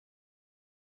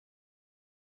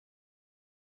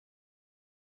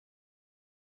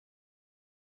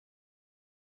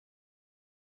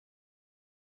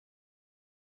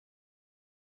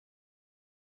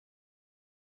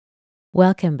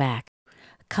Welcome back.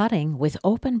 Cutting with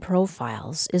open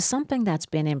profiles is something that's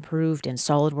been improved in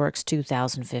SOLIDWORKS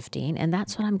 2015, and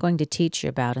that's what I'm going to teach you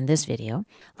about in this video.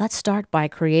 Let's start by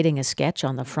creating a sketch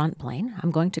on the front plane. I'm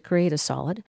going to create a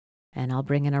solid, and I'll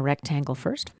bring in a rectangle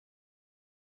first.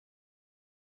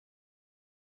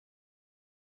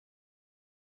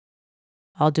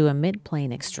 I'll do a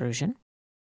mid-plane extrusion,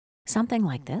 something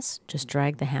like this. Just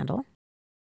drag the handle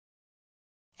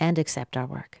and accept our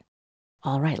work.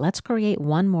 All right, let's create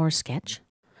one more sketch.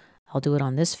 I'll do it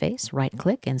on this face,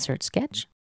 right-click, insert sketch.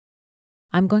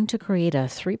 I'm going to create a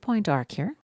 3-point arc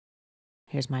here.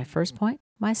 Here's my first point,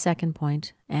 my second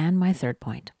point, and my third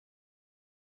point.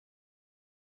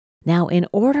 Now, in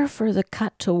order for the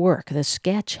cut to work, the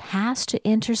sketch has to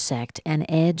intersect an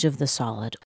edge of the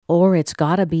solid, or it's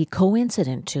got to be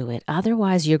coincident to it.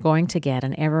 Otherwise, you're going to get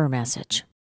an error message.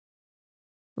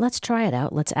 Let's try it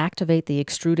out. Let's activate the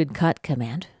extruded cut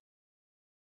command.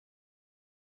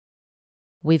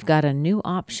 We've got a new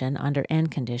option under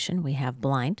end condition. We have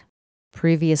blind.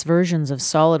 Previous versions of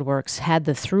SOLIDWORKS had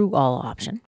the through all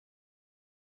option.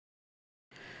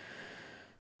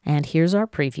 And here's our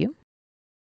preview.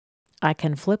 I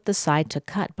can flip the side to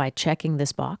cut by checking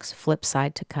this box, flip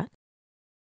side to cut.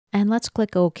 And let's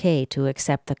click OK to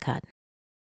accept the cut.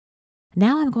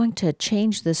 Now I'm going to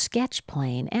change the sketch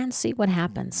plane and see what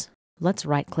happens. Let's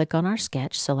right-click on our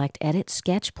sketch, select Edit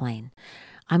Sketch Plane.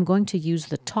 I'm going to use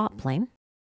the top plane.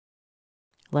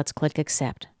 Let's click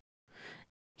Accept.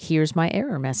 Here's my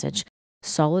error message.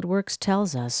 SOLIDWORKS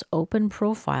tells us open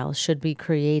profiles should be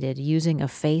created using a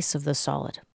face of the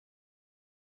solid.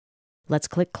 Let's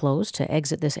click Close to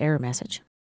exit this error message.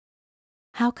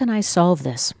 How can I solve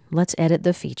this? Let's edit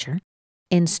the feature.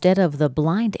 Instead of the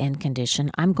blind end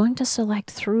condition, I'm going to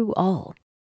select Through All.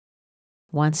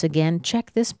 Once again,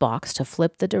 check this box to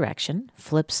flip the direction,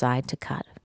 flip side to cut.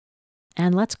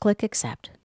 And let's click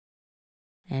Accept.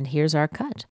 And here's our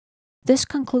cut. This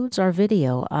concludes our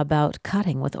video about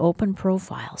cutting with open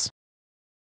profiles.